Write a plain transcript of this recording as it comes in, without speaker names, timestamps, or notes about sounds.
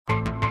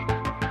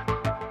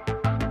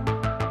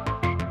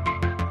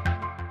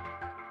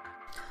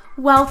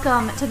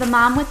Welcome to the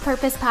Mom with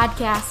Purpose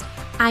podcast.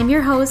 I'm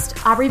your host,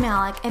 Aubrey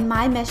Malik, and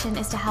my mission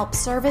is to help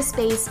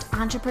service-based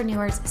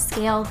entrepreneurs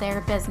scale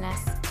their business.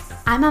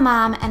 I'm a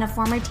mom and a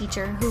former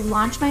teacher who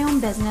launched my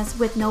own business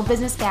with no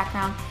business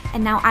background,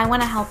 and now I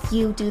want to help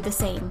you do the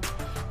same.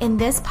 In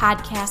this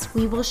podcast,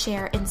 we will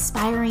share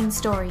inspiring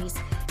stories,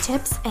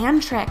 tips,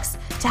 and tricks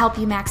to help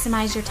you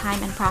maximize your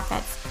time and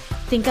profits.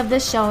 Think of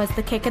this show as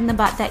the kick in the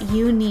butt that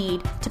you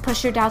need to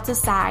push your doubts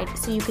aside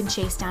so you can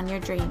chase down your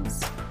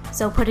dreams.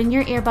 So put in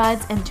your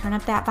earbuds and turn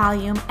up that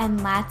volume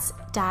and let's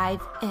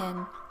dive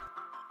in.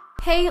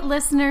 Hey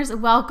listeners,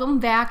 welcome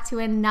back to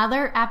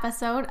another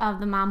episode of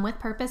the Mom with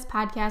Purpose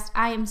podcast.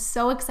 I am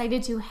so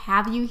excited to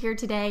have you here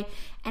today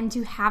and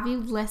to have you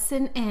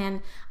listen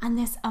in on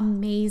this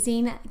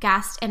amazing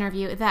guest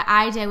interview that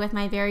I did with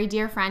my very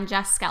dear friend,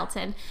 Jess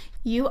Skelton.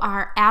 You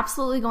are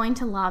absolutely going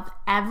to love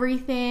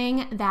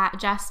everything that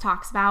Jess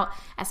talks about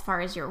as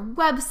far as your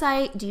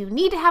website. Do you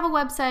need to have a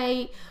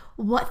website?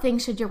 What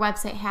things should your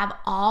website have?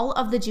 All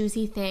of the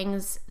juicy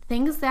things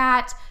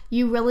that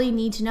you really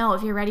need to know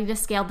if you're ready to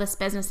scale this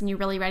business and you're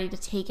really ready to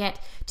take it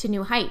to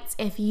new heights.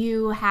 If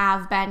you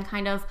have been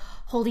kind of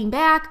holding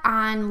back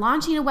on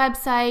launching a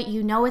website,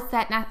 you know it's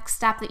that next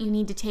step that you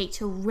need to take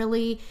to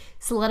really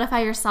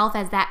solidify yourself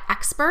as that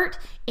expert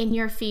in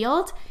your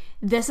field.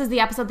 This is the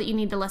episode that you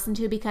need to listen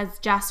to because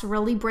Jess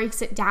really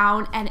breaks it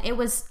down, and it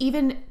was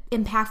even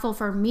impactful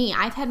for me.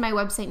 I've had my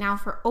website now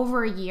for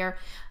over a year,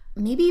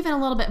 maybe even a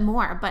little bit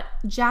more, but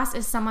Jess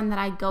is someone that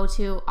I go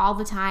to all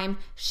the time.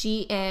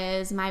 She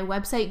is my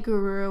website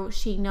guru.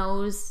 She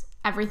knows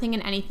everything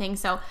and anything.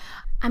 So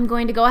I'm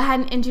going to go ahead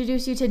and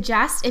introduce you to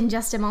Jess in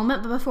just a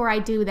moment, but before I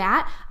do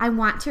that, I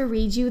want to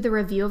read you the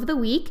review of the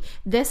week.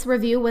 This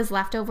review was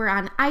left over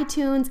on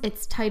iTunes.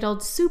 It's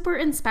titled Super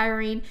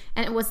Inspiring,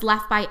 and it was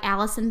left by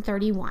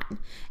Allison31.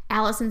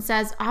 Allison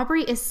says,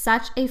 Aubrey is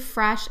such a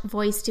fresh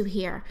voice to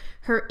hear.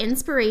 Her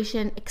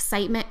inspiration,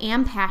 excitement,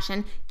 and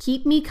passion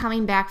keep me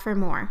coming back for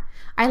more.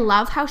 I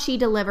love how she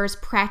delivers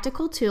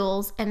practical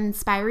tools and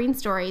inspiring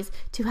stories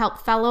to help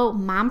fellow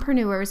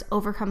mompreneurs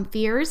overcome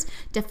fears,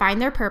 define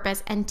their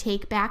purpose, and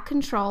take back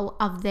control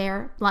of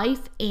their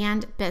life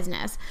and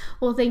business.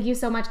 Well, thank you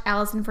so much,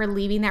 Allison, for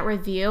leaving that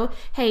review.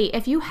 Hey,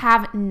 if you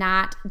have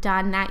not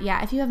done that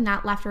yet, if you have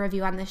not left a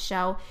review on this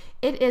show,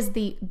 it is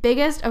the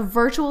biggest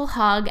virtual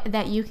hug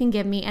that you can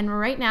give me. And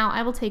right now,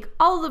 I will take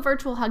all the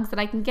virtual hugs that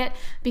I can get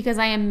because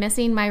I am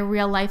missing my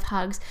real life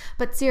hugs.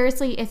 But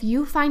seriously, if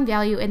you find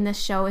value in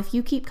this show, if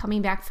you keep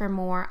coming back for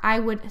more, I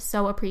would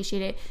so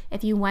appreciate it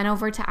if you went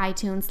over to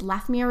iTunes,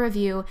 left me a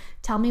review,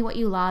 tell me what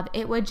you love.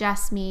 It would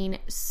just mean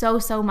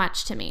so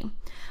much to me.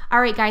 All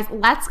right, guys,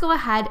 let's go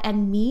ahead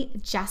and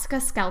meet Jessica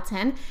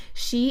Skelton.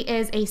 She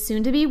is a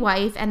soon-to-be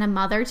wife and a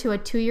mother to a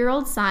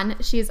 2-year-old son.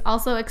 She is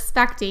also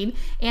expecting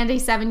and a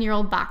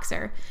 7-year-old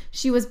boxer.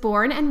 She was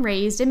born and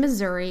raised in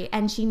Missouri,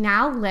 and she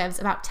now lives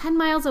about 10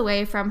 miles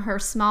away from her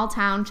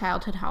small-town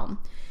childhood home.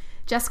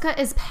 Jessica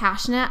is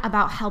passionate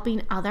about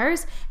helping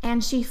others,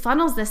 and she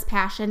funnels this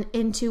passion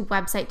into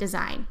website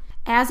design.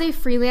 As a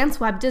freelance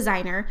web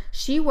designer,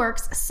 she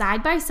works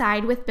side by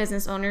side with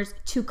business owners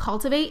to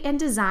cultivate and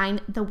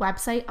design the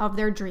website of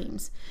their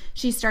dreams.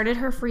 She started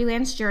her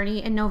freelance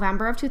journey in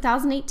November of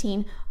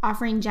 2018,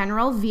 offering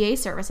general VA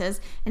services,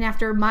 and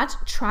after much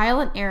trial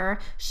and error,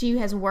 she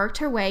has worked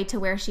her way to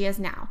where she is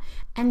now.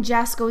 And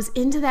Jess goes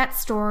into that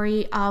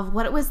story of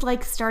what it was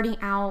like starting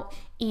out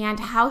and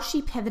how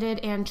she pivoted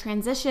and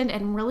transitioned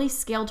and really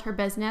scaled her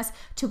business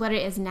to what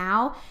it is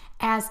now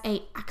as an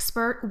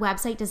expert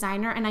website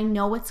designer. And I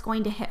know it's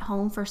going to hit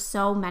home for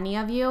so many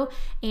of you,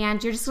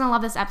 and you're just going to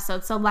love this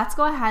episode. So let's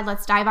go ahead,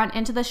 let's dive on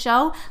into the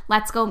show.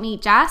 Let's go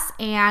meet Jess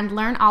and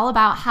learn all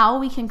about how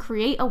we can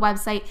create a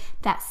website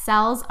that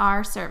sells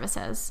our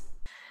services.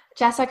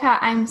 Jessica,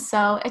 I'm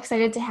so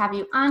excited to have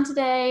you on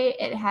today.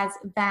 It has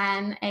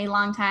been a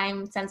long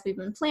time since we've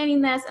been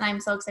planning this, and I'm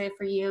so excited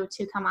for you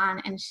to come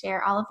on and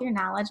share all of your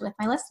knowledge with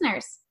my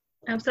listeners.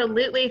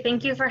 Absolutely.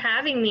 Thank you for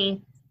having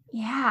me.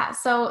 Yeah.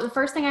 So the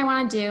first thing I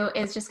want to do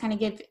is just kind of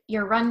give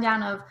your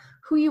rundown of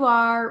who you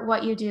are,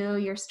 what you do,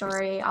 your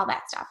story, all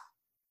that stuff.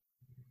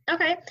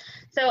 Okay.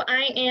 So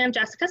I am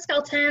Jessica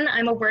Skelton.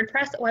 I'm a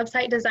WordPress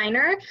website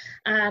designer.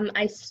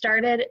 I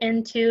started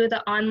into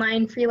the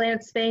online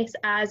freelance space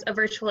as a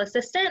virtual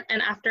assistant,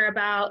 and after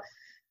about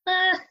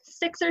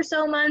 6 or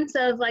so months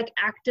of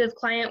active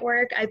client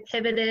work, I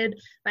pivoted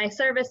my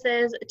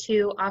services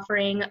to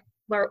offering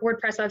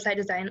WordPress website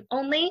design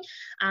only.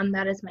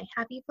 That is my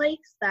happy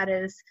place. That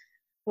is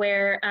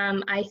where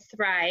I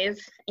thrive.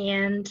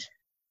 And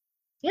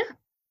yeah,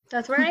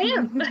 that's where I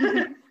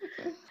am.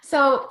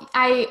 So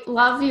I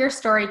love your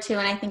story too.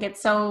 And I think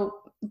it's so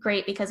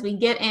great because we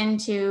get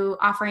into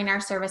offering our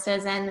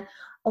services and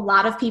a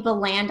lot of people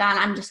land on,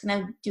 I'm just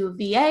going to do a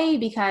VA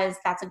because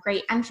that's a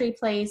great entry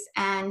place.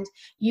 And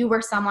you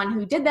were someone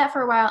who did that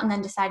for a while and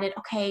then decided,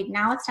 okay,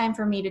 now it's time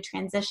for me to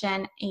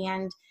transition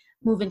and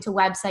move into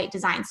website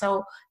design.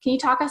 So can you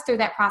talk us through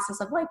that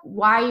process of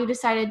why you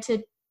decided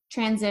to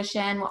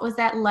transition? What was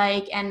that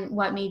like? And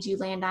what made you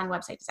land on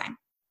website design?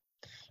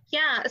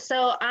 Yeah,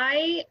 so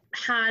I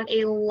had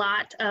a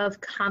lot of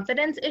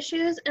confidence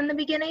issues in the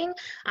beginning.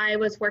 I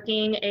was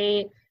working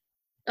a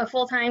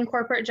full-time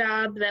corporate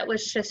job that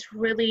was just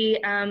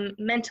really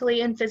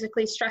mentally and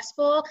physically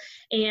stressful,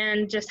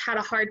 and just had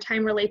a hard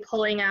time really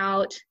pulling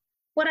out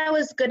what I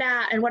was good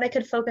at and what I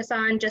could focus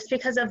on just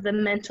because of the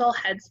mental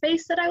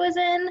headspace that I was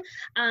in.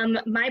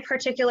 My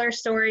particular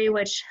story,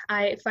 which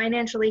I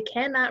financially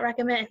cannot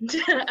recommend,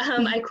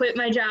 I quit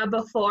my job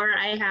before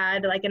I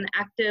had like an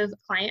active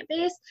client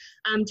base,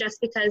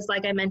 just because,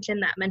 like I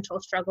mentioned, that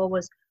mental struggle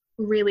was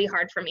really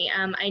hard for me.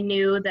 I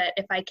knew that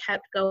if I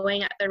kept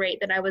going at the rate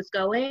that I was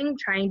going,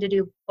 trying to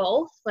do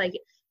both, like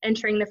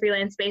entering the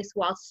freelance space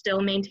while still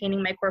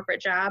maintaining my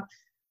corporate job,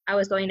 I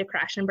was going to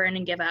crash and burn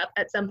and give up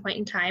at some point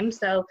in time.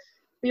 So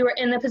we were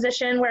in a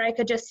position where I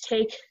could just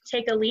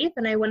take a leap,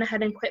 and I went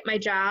ahead and quit my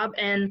job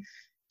and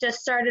just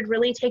started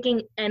really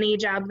taking any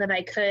job that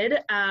I could.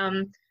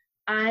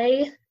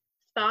 I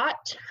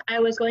thought I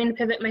was going to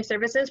pivot my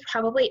services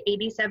probably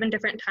 87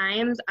 different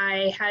times.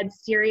 I had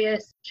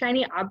serious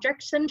shiny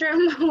object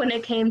syndrome when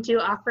it came to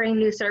offering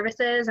new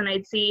services, and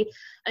I'd see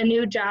a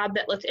new job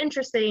that looked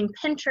interesting,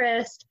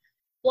 Pinterest,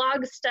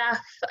 blog stuff,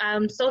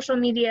 social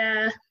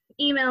media,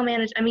 email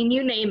management, I mean,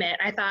 you name it.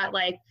 I thought,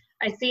 like,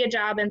 I see a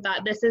job and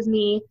thought, this is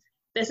me,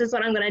 this is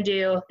what I'm going to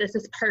do, this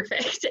is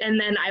perfect. And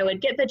then I would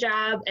get the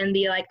job and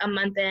be like a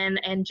month in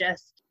and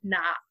just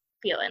not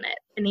feeling it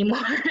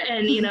anymore.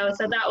 And,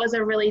 so that was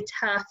a really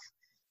tough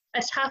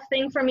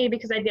thing for me,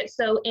 because I'd get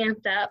so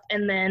amped up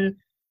and then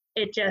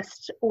it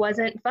just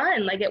wasn't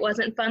fun. Like, it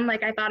wasn't fun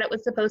like I thought it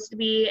was supposed to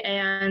be.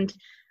 And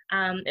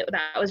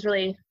that was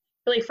really,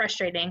 really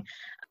frustrating.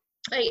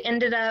 I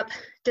ended up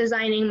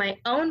designing my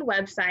own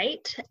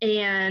website,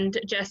 and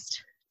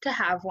just to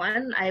have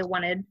one, I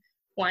wanted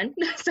one.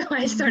 So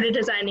I started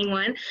designing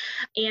one,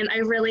 and I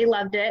really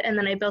loved it. And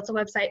then I built a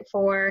website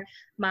for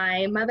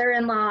my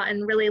mother-in-law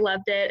and really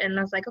loved it. And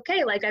I was like,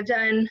 okay, like, I've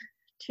done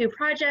 2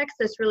 projects.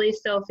 This really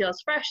still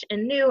feels fresh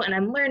and new, and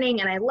I'm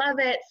learning and I love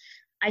it.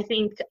 I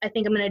think I'm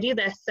going to do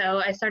this.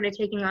 So I started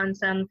taking on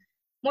some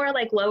more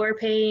like lower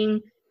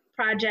paying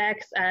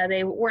projects.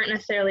 They weren't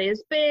necessarily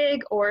as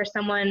big, or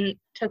someone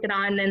took it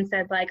on and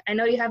said, like, I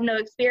know you have no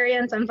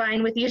experience, I'm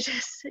fine with you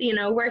just,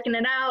 working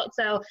it out.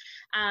 So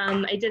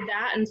I did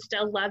that and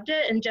still loved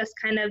it, and just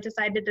kind of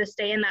decided to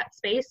stay in that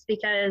space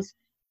because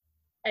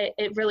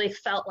it really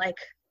felt like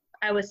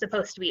I was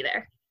supposed to be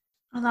there.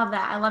 I love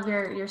that. I love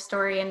your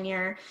story, and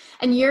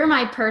you're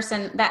my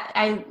person that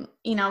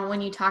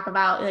when you talk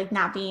about like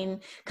not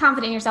being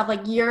confident in yourself,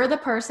 like, you're the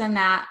person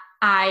that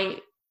I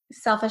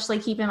selfishly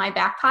keep in my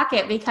back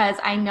pocket, because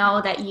I know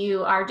that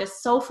you are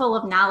just so full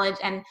of knowledge.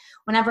 And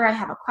whenever I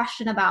have a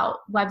question about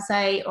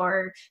website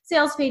or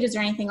sales pages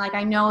or anything, like,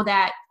 I know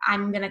that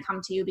I'm going to come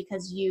to you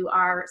because you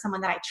are someone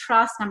that I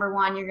trust. Number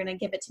one, you're going to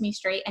give it to me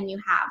straight, and you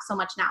have so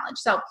much knowledge.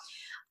 So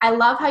I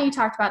love how you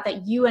talked about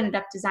that you ended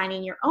up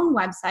designing your own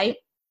website,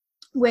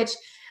 which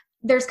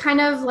there's kind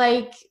of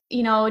like,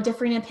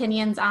 differing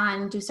opinions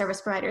on, do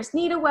service providers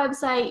need a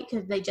website?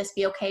 Could they just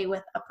be okay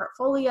with a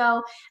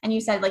portfolio? And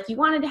you said, like, you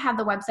wanted to have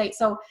the website.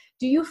 So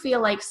do you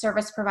feel like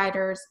service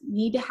providers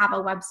need to have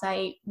a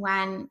website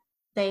when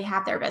they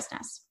have their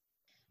business?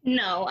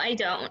 No, I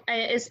don't.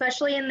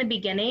 Especially in the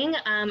beginning.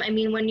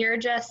 When you're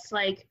just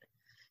like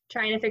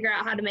trying to figure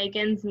out how to make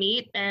ends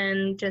meet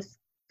and just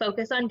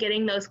focus on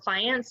getting those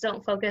clients,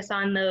 don't focus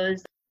on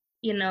those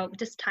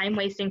just time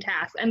wasting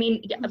tasks.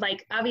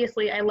 Like,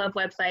 obviously I love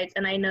websites,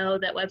 and I know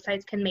that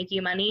websites can make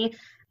you money.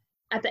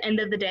 At the end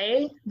of the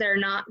day, they're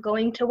not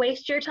going to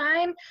waste your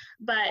time,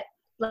 but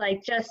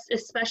like, just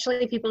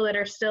especially people that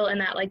are still in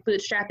that like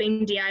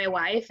bootstrapping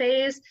DIY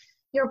phase,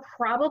 you're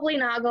probably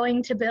not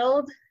going to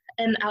build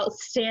an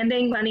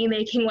outstanding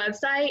money-making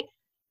website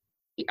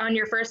on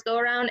your first go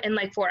around in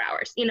like 4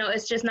 hours.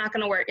 It's just not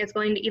going to work. It's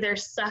going to either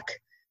suck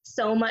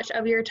so much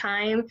of your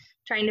time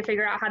trying to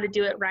figure out how to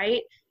do it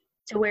right,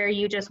 to where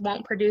you just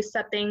won't produce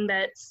something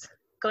that's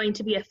going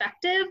to be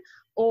effective,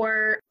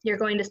 or you're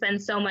going to spend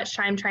so much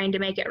time trying to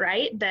make it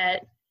right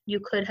that you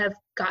could have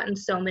gotten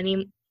so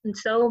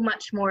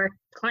much more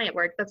client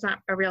work. That's not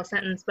a real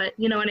sentence, but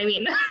you know what I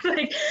mean?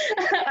 Like,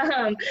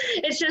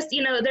 it's just,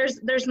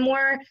 there's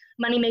more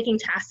money-making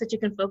tasks that you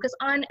can focus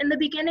on in the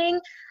beginning.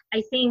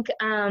 I think,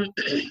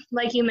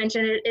 like you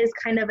mentioned, it is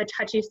kind of a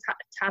touchy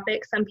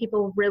topic. Some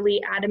people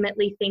really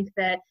adamantly think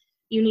that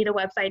you need a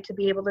website to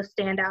be able to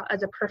stand out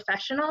as a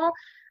professional.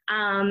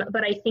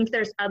 But I think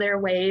there's other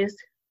ways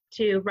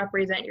to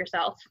represent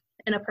yourself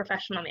in a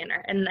professional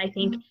manner. And I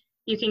think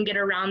you can get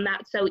around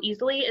that so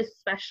easily,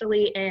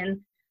 especially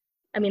in,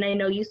 I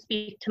know you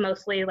speak to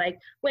mostly like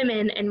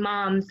women and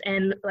moms,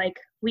 and like,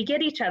 we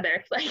get each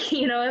other. Like,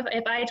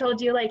 if I told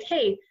you like,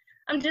 hey,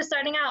 I'm just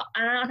starting out,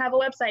 I don't have a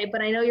website,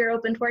 but I know you're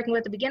open to working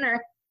with a beginner,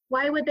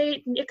 why would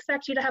they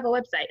expect you to have a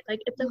website? Like,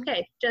 it's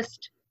okay.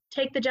 Just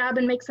take the job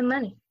and make some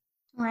money.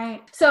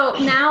 Right. So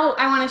now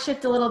I want to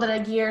shift a little bit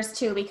of gears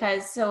too,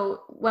 because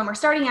so when we're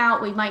starting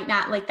out, we might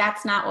not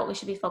that's not what we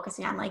should be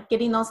focusing on, like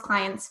getting those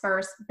clients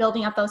first,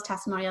 building up those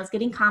testimonials,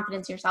 getting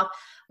confidence in yourself.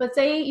 But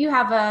say you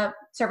have a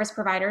service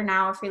provider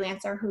now, a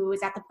freelancer who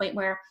is at the point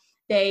where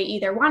they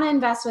either want to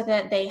invest with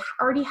it, they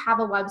already have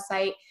a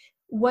website.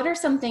 What are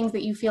some things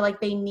that you feel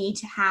like they need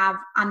to have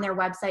on their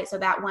website so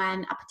that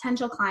when a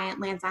potential client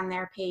lands on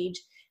their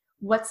page,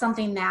 what's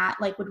something that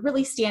would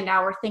really stand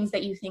out, or things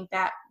that you think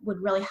that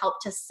would really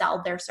help to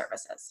sell their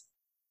services?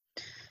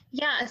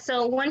 Yeah,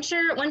 so once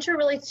you're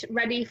really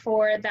ready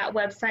for that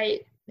website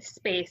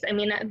space, I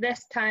mean, at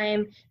this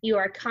time, you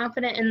are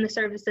confident in the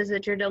services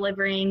that you're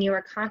delivering, you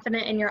are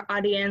confident in your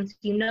audience,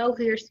 you know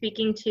who you're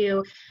speaking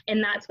to,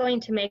 and that's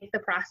going to make the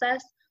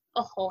process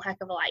a whole heck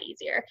of a lot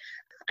easier.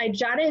 I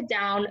jotted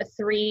down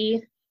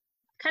three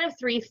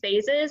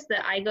phases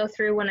that I go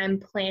through when I'm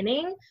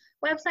planning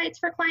websites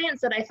for clients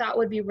that I thought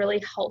would be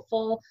really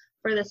helpful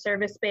for the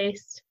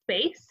service-based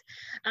space.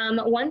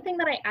 One thing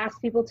that I ask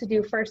people to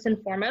do first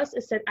and foremost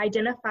is to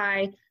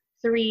identify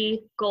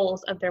 3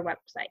 goals of their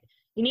website.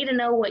 You need to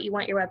know what you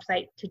want your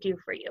website to do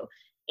for you.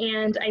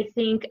 And I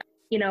think,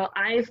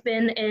 I've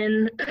been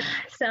in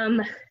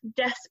some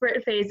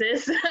desperate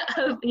phases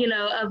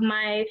of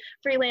my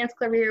freelance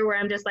career where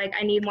I'm just like,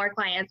 I need more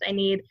clients. I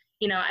need,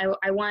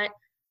 I want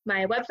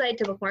my website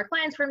to book more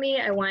clients for me.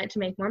 I want it to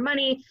make more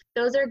money.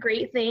 Those are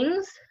great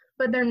things,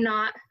 but they're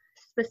not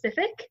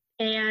specific,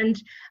 and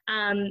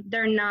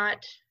they're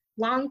not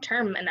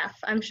long-term enough.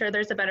 I'm sure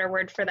there's a better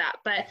word for that.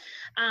 But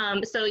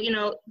so,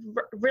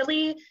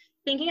 really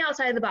thinking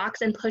outside the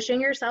box and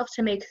pushing yourself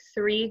to make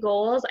 3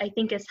 goals, I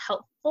think is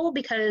helpful,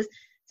 because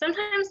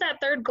sometimes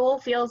that third goal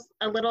feels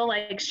a little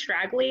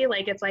straggly,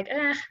 it's I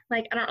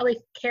don't really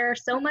care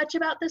so much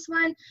about this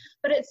one,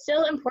 but it's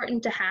still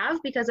important to have,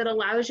 because it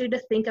allows you to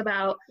think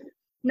about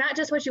not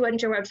just what you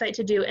want your website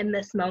to do in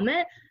this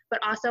moment, but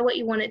also what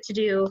you want it to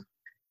do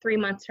 3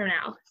 months from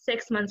now,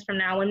 6 months from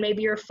now, when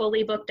maybe you're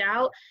fully booked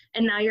out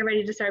and now you're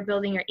ready to start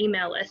building your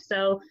email list.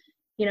 So,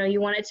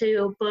 you want it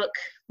to book,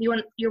 you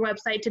want your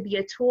website to be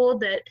a tool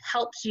that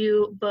helps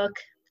you book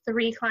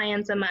 3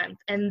 clients a month.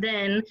 And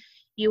then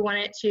you want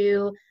it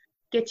to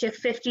get you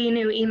 50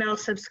 new email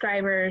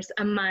subscribers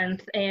a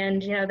month.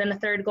 And, then a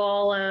third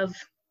goal of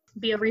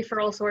be a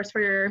referral source for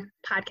your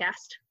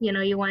podcast.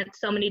 You want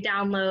so many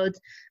downloads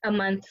a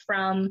month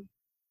from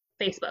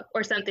Facebook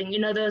or something,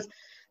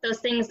 those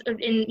things.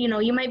 And,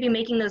 you might be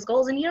making those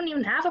goals and you don't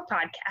even have a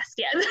podcast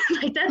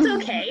yet. That's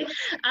okay.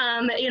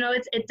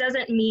 It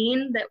doesn't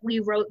mean that we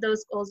wrote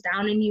those goals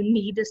down and you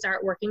need to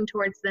start working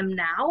towards them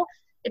now.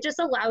 It just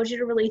allows you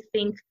to really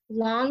think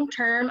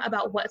long-term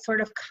about what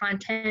sort of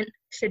content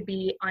should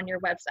be on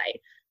your website,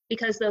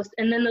 because those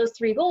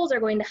 3 goals are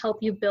going to help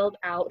you build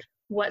out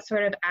what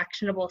sort of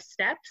actionable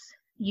steps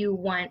you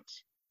want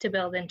to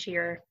build into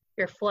your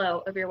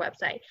flow of your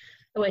website,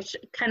 which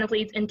kind of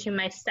leads into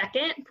my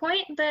second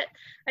point that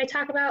I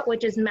talk about,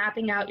 which is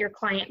mapping out your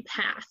client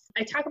path.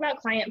 I talk about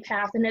client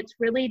path, and it's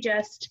really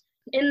just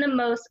in the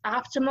most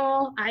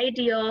optimal,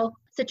 ideal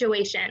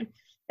situation.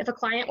 If a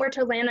client were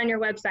to land on your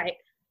website,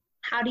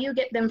 how do you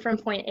get them from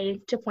point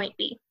A to point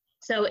B?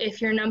 So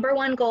if your number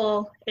one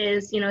goal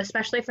is,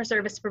 especially for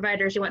service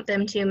providers, you want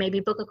them to maybe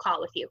book a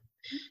call with you.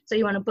 So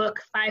you want to book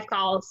 5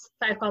 calls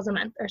a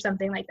month or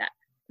something like that.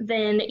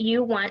 Then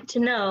you want to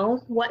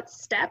know what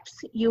steps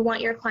you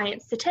want your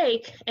clients to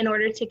take in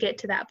order to get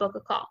to that book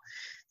a call.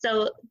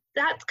 So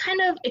that's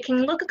it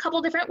can look a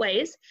couple different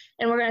ways,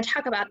 and we're going to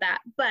talk about that.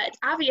 But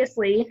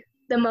obviously,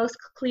 the most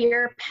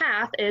clear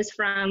path is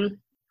from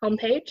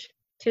homepage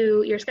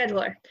to your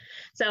scheduler.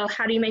 So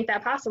how do you make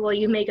that possible?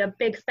 You make a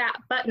big fat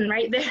button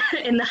right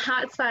there in the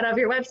hot spot of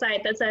your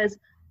website that says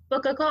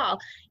book a call.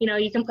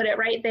 You can put it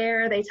right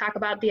there. They talk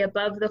about the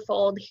above the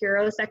fold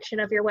hero section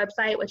of your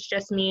website, which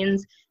just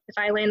means if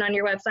I land on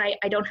your website,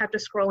 I don't have to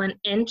scroll an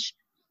inch.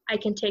 I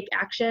can take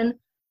action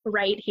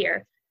right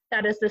here.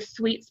 That is the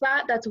sweet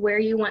spot. That's where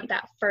you want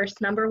that first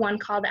number 1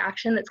 call to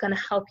action that's going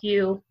to help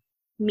you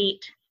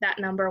meet that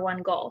number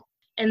 1 goal.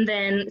 And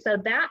then, so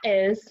that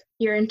is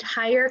your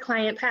entire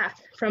client path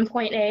from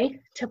point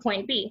A to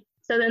point B.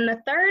 So then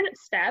the third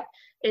step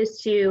is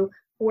to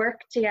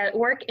work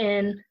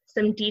in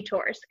some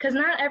detours, because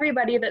not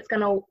everybody that's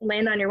going to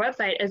land on your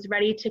website is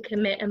ready to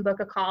commit and book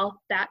a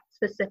call that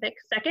specific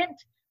second.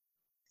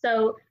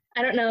 So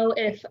I don't know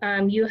if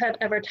you have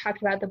ever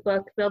talked about the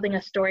book Building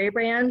a Story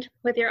Brand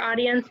with your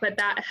audience, but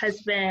that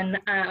has been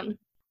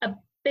a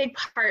big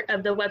part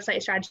of the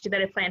website strategy that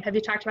I planned. Have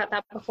you talked about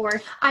that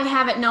before? I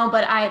haven't, no,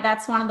 but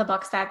that's one of the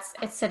books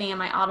it's sitting in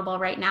my Audible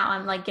right now.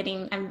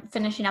 I'm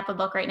finishing up a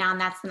book right now, and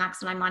that's the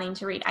next one I'm wanting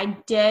to read.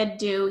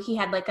 He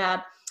had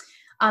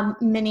a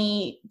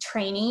mini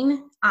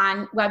training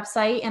on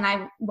website, and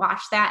I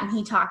watched that,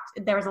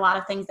 and there was a lot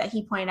of things that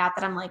he pointed out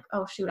that I'm like,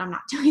 oh shoot, I'm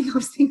not doing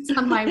those things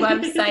on my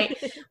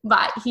website,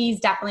 but he's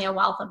definitely a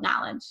wealth of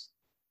knowledge.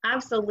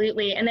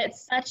 Absolutely. And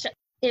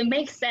it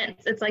makes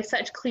sense. It's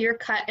such clear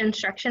cut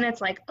instruction.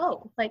 It's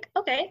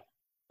okay,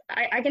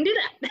 I can do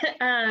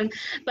that.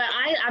 But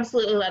I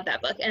absolutely love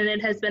that book, and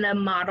it has been a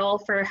model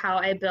for how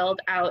I build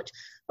out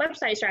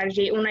website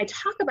strategy. When I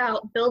talk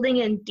about building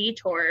in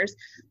detours,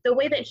 the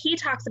way that he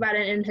talks about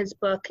it in his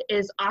book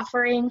is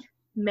offering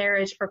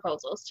marriage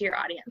proposals to your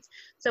audience.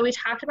 So we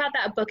talked about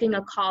that booking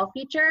a call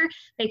feature,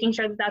 making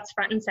sure that that's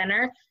front and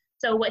center.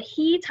 So what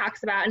he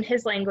talks about in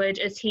his language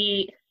is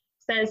he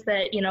says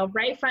that,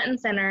 right front and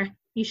center,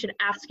 you should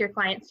ask your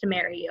clients to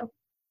marry you.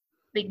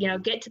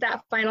 Get to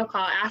that final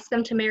call, ask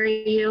them to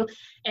marry you.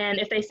 And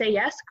if they say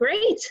yes,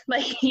 great.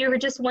 Like, you're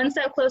just one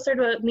step closer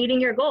to meeting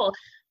your goal.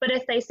 But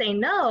if they say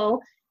no,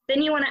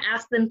 then you want to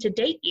ask them to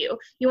date you.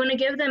 You want to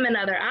give them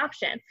another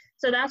option.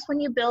 So that's when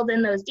you build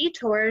in those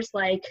detours,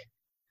 like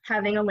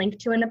having a link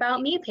to an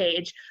About Me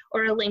page,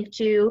 or a link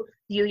to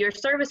view your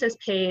services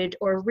page,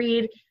 or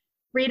read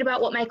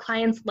about what my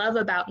clients love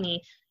about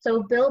me.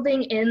 So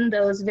building in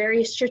those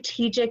very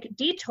strategic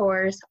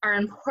detours are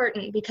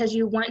important, because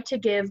you want to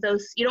give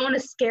those, you don't want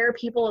to scare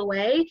people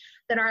away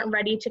that aren't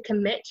ready to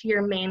commit to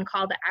your main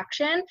call to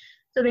action.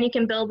 So then you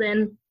can build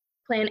in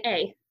plan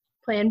A,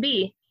 plan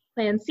B,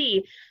 plan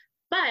C,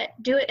 but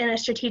do it in a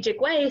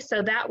strategic way.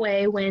 So that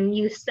way, when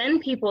you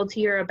send people to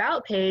your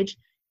About page,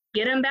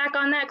 get them back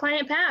on that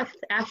client path.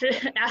 Ask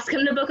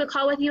them to book a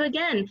call with you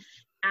again.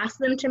 Ask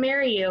them to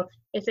marry you.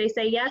 If they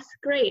say yes,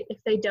 great. If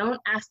they don't,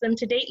 ask them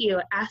to date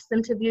you. Ask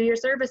them to view your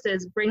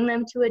services. Bring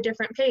them to a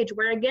different page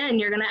where, again,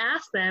 you're going to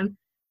ask them,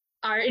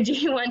 do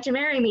you want to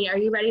marry me? Are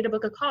you ready to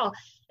book a call?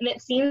 And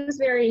it seems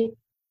very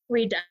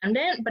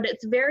redundant, but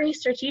it's very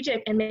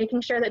strategic in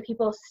making sure that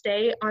people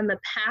stay on the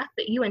path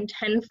that you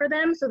intend for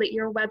them, so that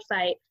your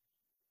website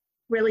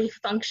really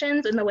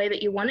functions in the way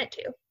that you want it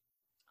to.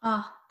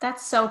 Oh,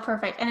 that's so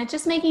perfect. And it's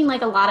just making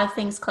like a lot of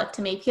things click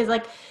to me, because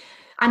like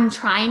I'm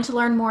trying to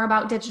learn more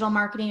about digital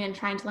marketing and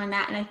trying to learn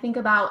that. And I think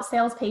about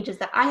sales pages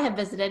that I have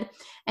visited,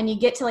 and you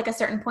get to like a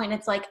certain point, and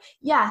it's like,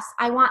 yes,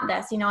 I want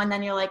this, and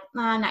then you're like,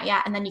 not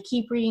yet. And then you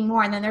keep reading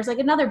more, and then there's like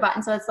another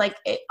button. So it's like,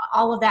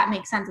 all of that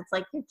makes sense. It's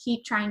like you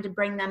keep trying to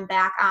bring them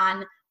back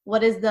on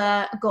what is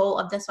the goal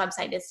of this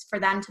website, is for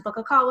them to book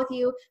a call with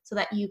you so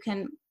that you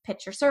can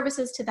pitch your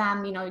services to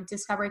them,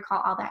 discovery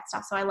call, all that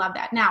stuff. So I love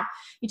that. Now,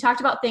 you talked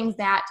about things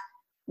that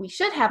we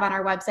should have on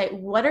our website.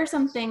 What are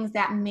some things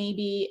that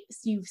maybe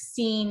you've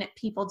seen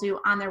people do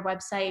on their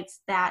websites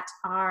that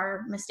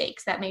are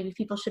mistakes that maybe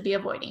people should be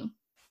avoiding?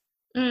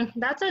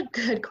 That's a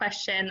good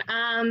question.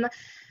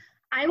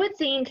 I would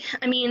think,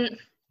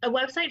 a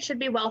website should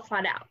be well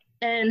thought out.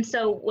 And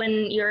so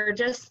when you're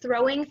just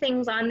throwing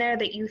things on there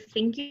that you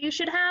think you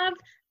should have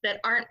that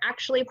aren't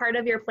actually part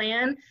of your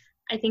plan,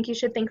 I think you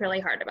should think really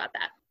hard about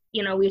that.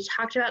 We've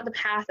talked about the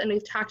path, and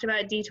we've talked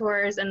about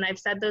detours, and I've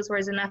said those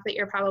words enough that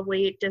you're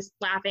probably just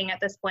laughing at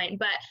this point,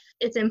 but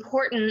it's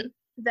important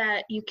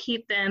that you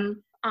keep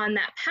them on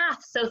that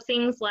path. So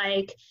things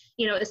like,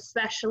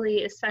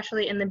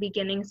 especially in the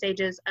beginning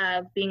stages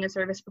of being a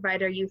service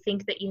provider, you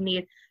think that you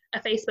need a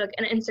Facebook,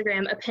 an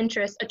Instagram, a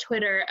Pinterest, a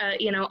Twitter,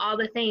 all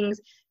the things.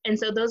 And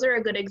so those are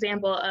a good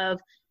example of,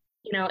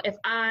 if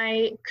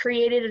I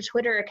created a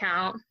Twitter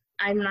account,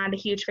 I'm not a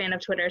huge fan of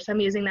Twitter, so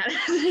I'm using that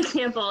as an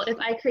example. If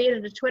I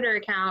created a Twitter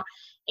account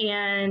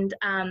and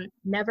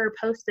never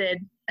posted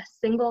a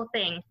single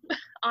thing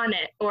on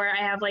it, or I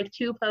have like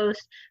 2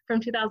 posts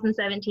from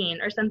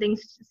 2017 or something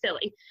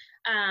silly,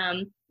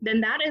 then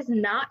that is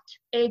not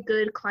a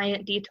good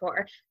client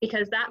detour,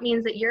 because that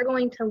means that you're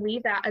going to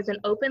leave that as an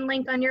open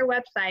link on your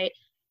website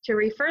to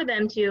refer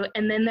them to,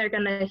 and then they're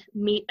going to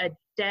meet a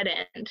dead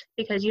end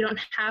because you don't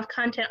have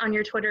content on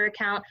your Twitter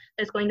account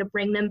that's going to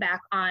bring them back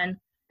on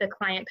the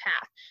client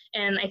path.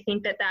 And I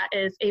think that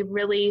is a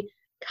really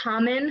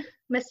common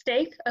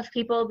mistake of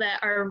people that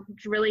are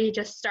really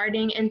just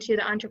starting into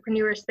the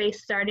entrepreneur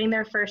space, starting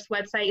their first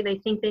website. They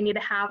think they need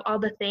to have all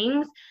the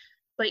things,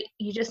 but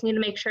you just need to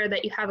make sure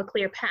that you have a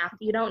clear path.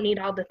 You don't need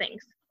all the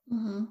things.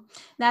 Mm-hmm.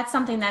 That's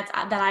something that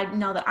I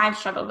know that I've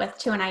struggled with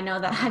too. And I know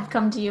that I've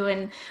come to you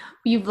and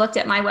you've looked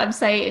at my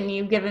website and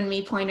you've given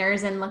me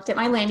pointers, and looked at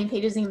my landing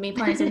pages and given me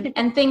pointers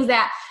and things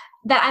that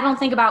I don't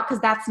think about because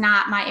that's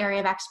not my area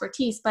of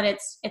expertise, but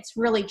it's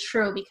really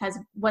true, because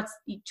what's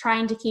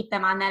trying to keep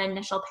them on that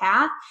initial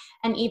path.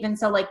 And even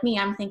so, like me,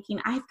 I'm thinking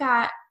I've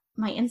got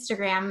my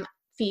Instagram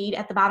feed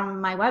at the bottom of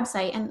my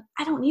website, and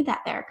I don't need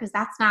that there because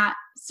that's not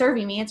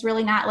serving me. It's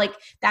really not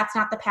that's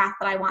not the path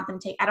that I want them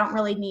to take. I don't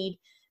really need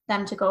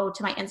them to go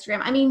to my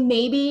Instagram.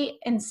 Maybe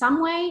in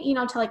some way,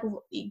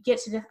 to get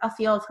to a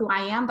feel of who I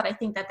am, but I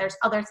think that there's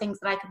other things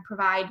that I can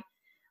provide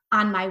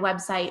on my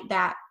website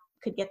that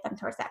could get them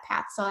towards that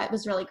path. So that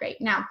was really great.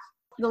 Now,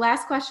 the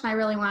last question I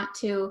really want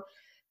to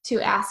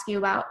ask you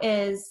about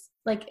is,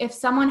 if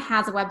someone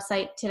has a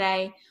website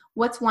today,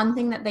 what's one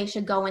thing that they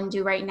should go and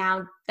do right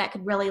now that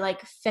could really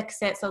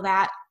fix it so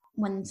that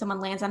when someone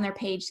lands on their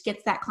page,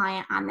 gets that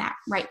client on that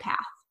right path?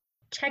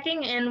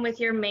 Checking in with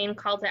your main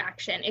call to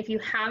action. If you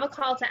have a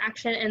call to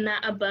action in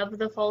that above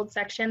the fold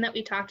section that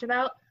we talked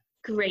about,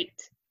 great.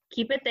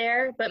 Keep it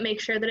there, but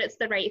make sure that it's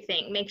the right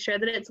thing. Make sure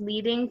that it's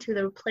leading to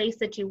the place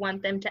that you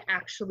want them to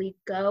actually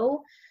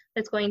go.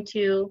 That's going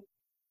to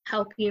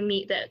help you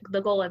meet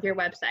the goal of your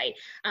website.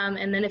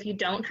 And then if you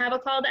don't have a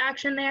call to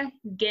action there,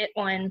 get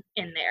one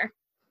in there.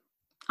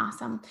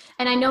 Awesome.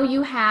 And I know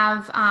you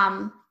have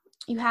a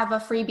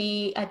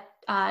freebie,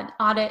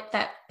 audit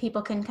that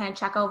people can kind of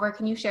check over.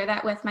 Can you share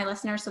that with my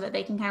listeners so that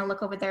they can kind of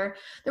look over their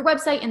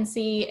website and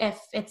see if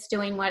it's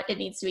doing what it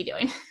needs to be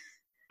doing?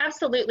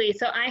 Absolutely.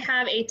 So I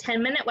have a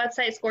 10-minute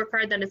website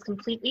scorecard that is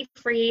completely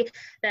free,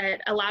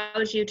 that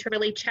allows you to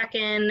really check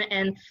in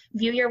and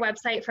view your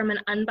website from an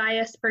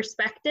unbiased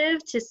perspective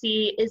to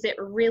see, is it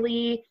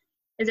really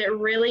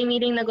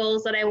meeting the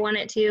goals that I want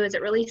it to? Is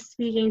it really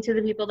speaking to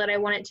the people that I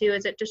want it to?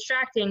 Is it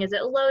distracting? Is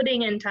it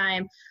loading in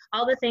time?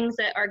 All the things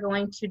that are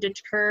going to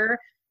deter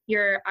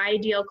your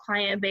ideal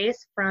client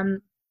base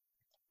from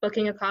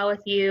booking a call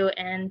with you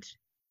and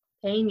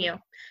paying you.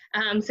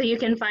 So you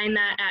can find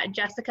that at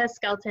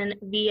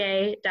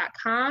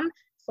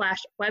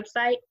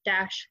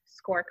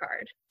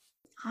jessicaskeltonva.com/website-scorecard.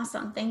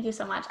 Awesome. Thank you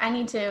so much. I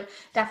need to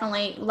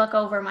definitely look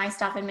over my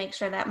stuff and make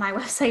sure that my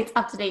website's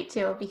up to date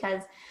too,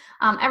 because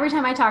every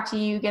time I talk to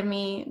you, you give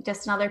me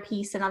just another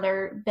piece,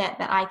 another bit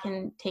that I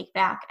can take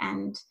back.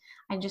 And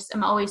I just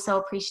am always so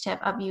appreciative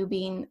of you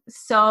being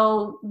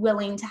so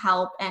willing to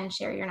help and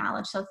share your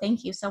knowledge. So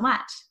thank you so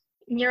much.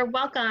 You're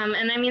welcome.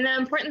 And I mean, the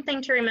important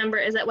thing to remember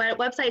is that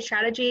website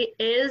strategy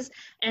is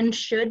and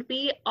should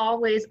be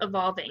always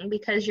evolving,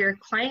 because your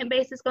client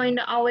base is going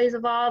to always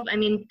evolve. I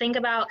mean, think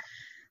about,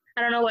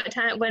 I don't know what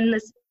time, when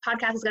this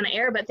podcast is going to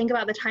air, but think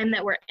about the time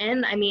that we're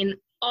in. I mean,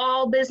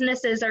 all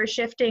businesses are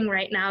shifting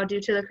right now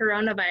due to the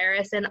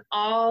coronavirus, and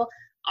all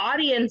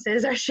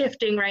audiences are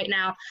shifting right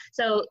now.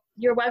 So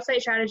your website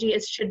strategy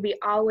should be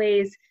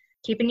always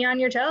keeping you on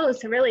your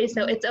toes, really.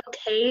 So it's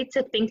okay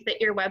to think that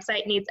your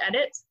website needs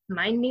edits.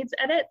 Mine needs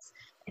edits.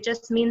 It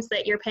just means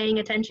that you're paying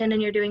attention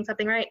and you're doing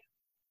something right.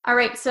 All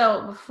right.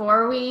 So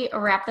before we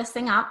wrap this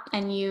thing up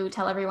and you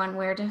tell everyone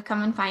where to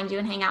come and find you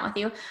and hang out with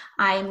you,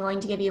 I'm going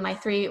to give you my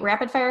 3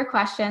 rapid fire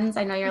questions.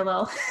 I know you're a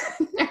little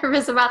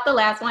nervous about the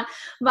last one,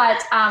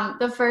 but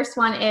the first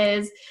one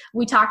is,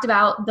 we talked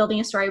about Building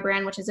a Story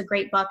Brand, which is a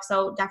great book.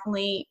 So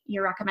definitely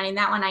you're recommending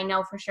that one, I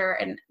know for sure.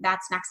 And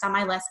that's next on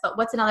my list. But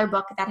what's another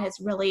book that has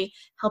really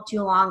helped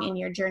you along in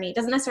your journey? It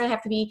doesn't necessarily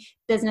have to be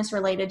business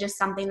related, just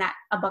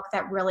a book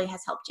that really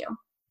has helped you.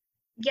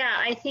 Yeah,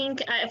 I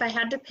think if I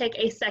had to pick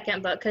a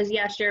second book, because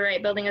yes, you're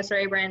right, Building a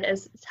Story Brand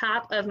is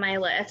top of my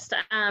list.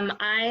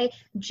 I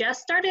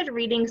just started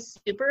reading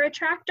Super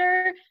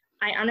Attractor.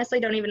 I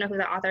honestly don't even know who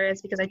the author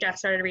is because I just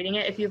started reading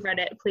it. If you've read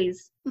it,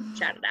 please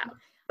shout it out.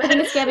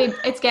 I think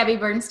it's Gabby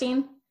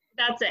Bernstein.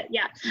 That's it,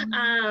 yeah.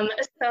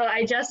 So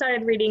I just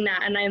started reading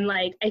that, and I'm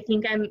like, I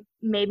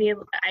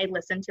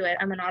listened to it.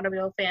 I'm an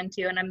Audible fan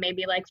too, and I'm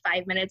maybe like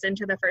 5 minutes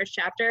into the first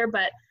chapter,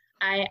 but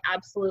I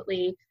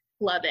absolutely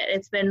love it.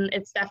 It's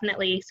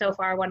definitely so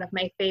far one of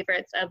my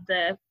favorites of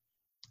the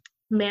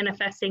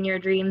manifesting your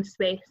dream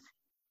space.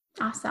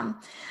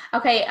 Awesome.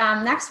 Okay.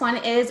 Next one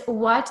is,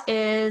 what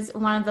is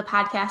one of the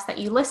podcasts that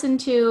you listen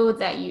to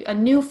a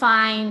new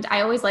find?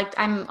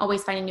 I'm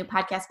always finding new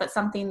podcasts, but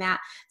something that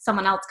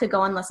someone else could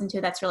go and listen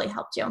to that's really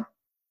helped you.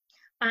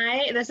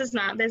 This is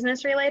not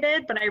business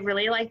related, but I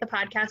really like the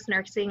podcast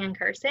Nursing and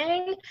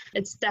Cursing.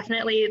 It's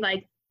definitely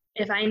like,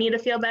 if I need to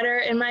feel better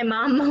in my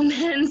mom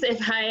moments, if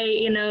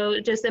I,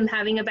 just am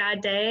having a bad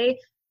day,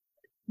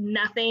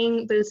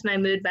 nothing boosts my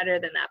mood better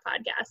than that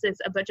podcast. It's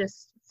about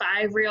just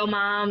 5 real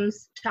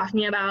moms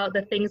talking about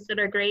the things that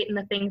are great and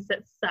the things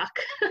that suck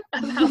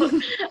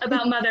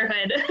about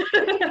motherhood.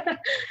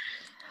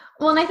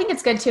 Well, and I think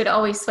it's good too to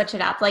always switch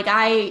it up. Like,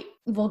 I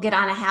will get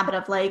on a habit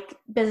of like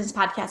business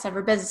podcast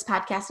over business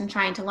podcast and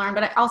trying to learn,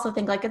 but I also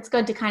think like it's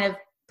good to kind of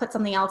put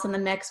something else in the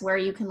mix where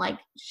you can like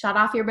shut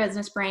off your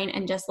business brain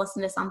and just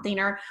listen to something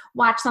or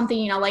watch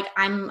something, like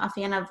I'm a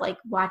fan of like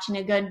watching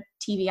a good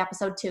TV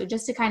episode too,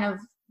 just to kind of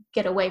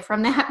get away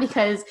from that,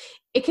 because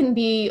it can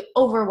be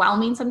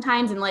overwhelming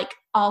sometimes and like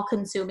all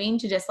consuming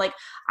to just like,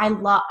 I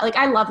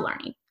love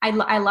learning.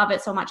 I love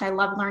it so much. I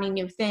love learning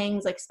new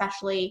things, like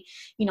especially,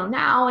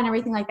 now and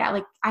everything like that.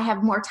 Like I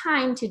have more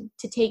time to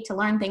take to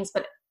learn things,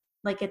 but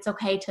like, it's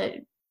okay to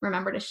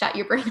remember to shut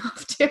your brain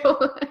off too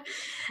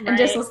and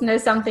just listen to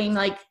something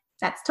like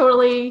that's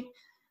totally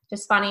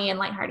just funny and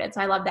lighthearted.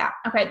 So I love that.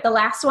 Okay. The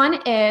last one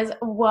is,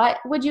 what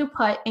would you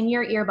put in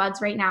your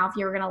earbuds right now if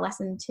you were going to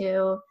listen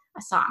to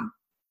a song?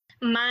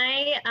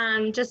 My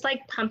just like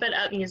pump it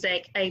up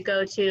music, I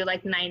go to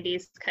like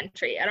 90s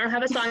country. I don't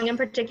have a song in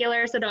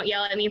particular, so don't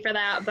yell at me for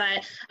that.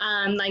 But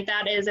like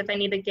that is, if I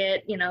need to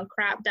get,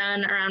 crap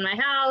done around my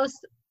house,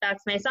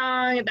 that's my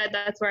song.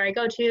 That's where I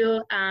go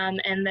to.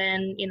 And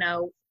then,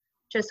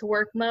 just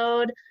work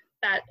mode,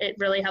 that it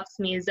really helps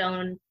me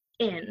zone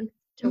in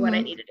to what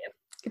I need to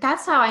do.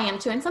 That's how I am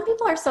too. And some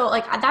people are so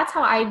like, that's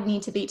how I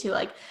need to be too.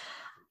 Like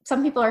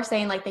some people are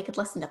saying like they could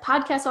listen to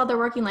podcasts while they're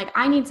working. Like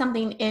I need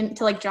something in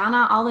to like drown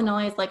out all the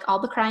noise, like all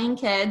the crying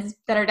kids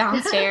that are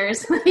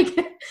downstairs.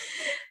 And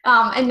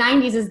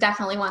 90s is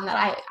definitely one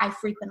that I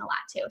frequent a lot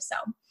too. So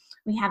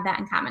we have that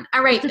in common.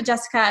 All right,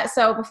 Jessica.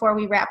 So before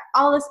we wrap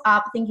all this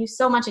up, thank you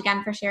so much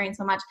again for sharing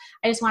so much.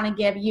 I just want to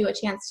give you a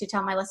chance to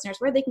tell my listeners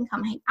where they can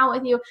come hang out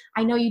with you.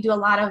 I know you do a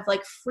lot of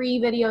like free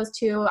videos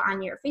too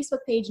on your Facebook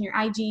page and your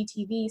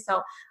IGTV.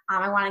 So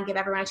I want to give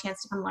everyone a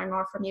chance to come learn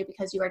more from you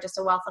because you are just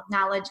a wealth of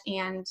knowledge.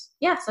 And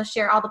yeah, so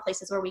share all the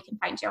places where we can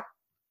find you.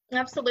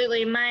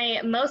 Absolutely.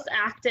 My most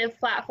active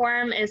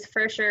platform is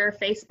for sure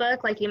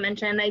Facebook. Like you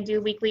mentioned, I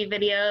do weekly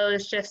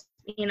videos, just,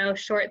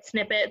 short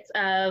snippets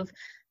of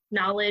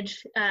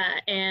knowledge,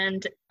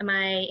 and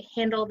my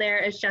handle there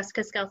is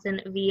Jessica Skelton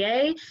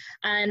VA,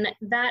 and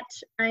that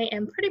I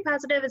am pretty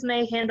positive is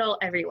my handle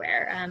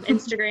everywhere.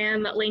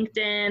 Instagram,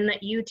 LinkedIn,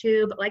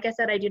 YouTube. Like I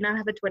said, I do not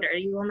have a Twitter.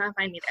 You will not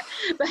find me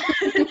there, but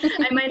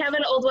I might have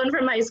an old one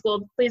from high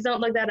school. Please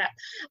don't look that up.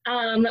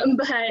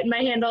 But my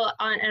handle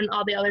and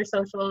all the other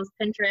socials,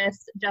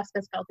 Pinterest,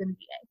 Jessica Skelton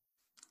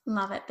VA.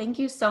 Love it. Thank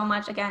you so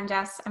much again,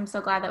 Jess. I'm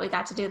so glad that we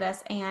got to do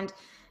this, and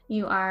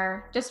you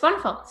are just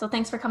wonderful. So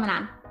thanks for coming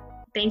on.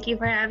 Thank you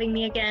for having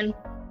me again.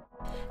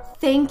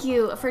 Thank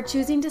you for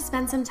choosing to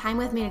spend some time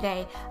with me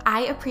today.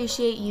 I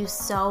appreciate you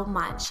so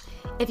much.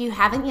 If you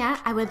haven't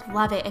yet, I would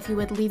love it if you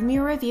would leave me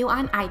a review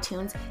on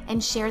iTunes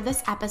and share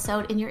this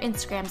episode in your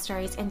Instagram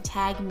stories and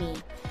tag me.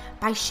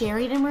 By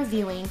sharing and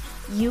reviewing,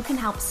 you can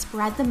help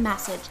spread the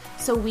message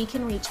so we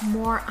can reach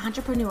more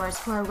entrepreneurs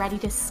who are ready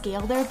to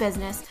scale their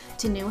business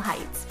to new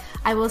heights.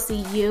 I will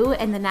see you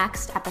in the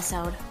next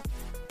episode.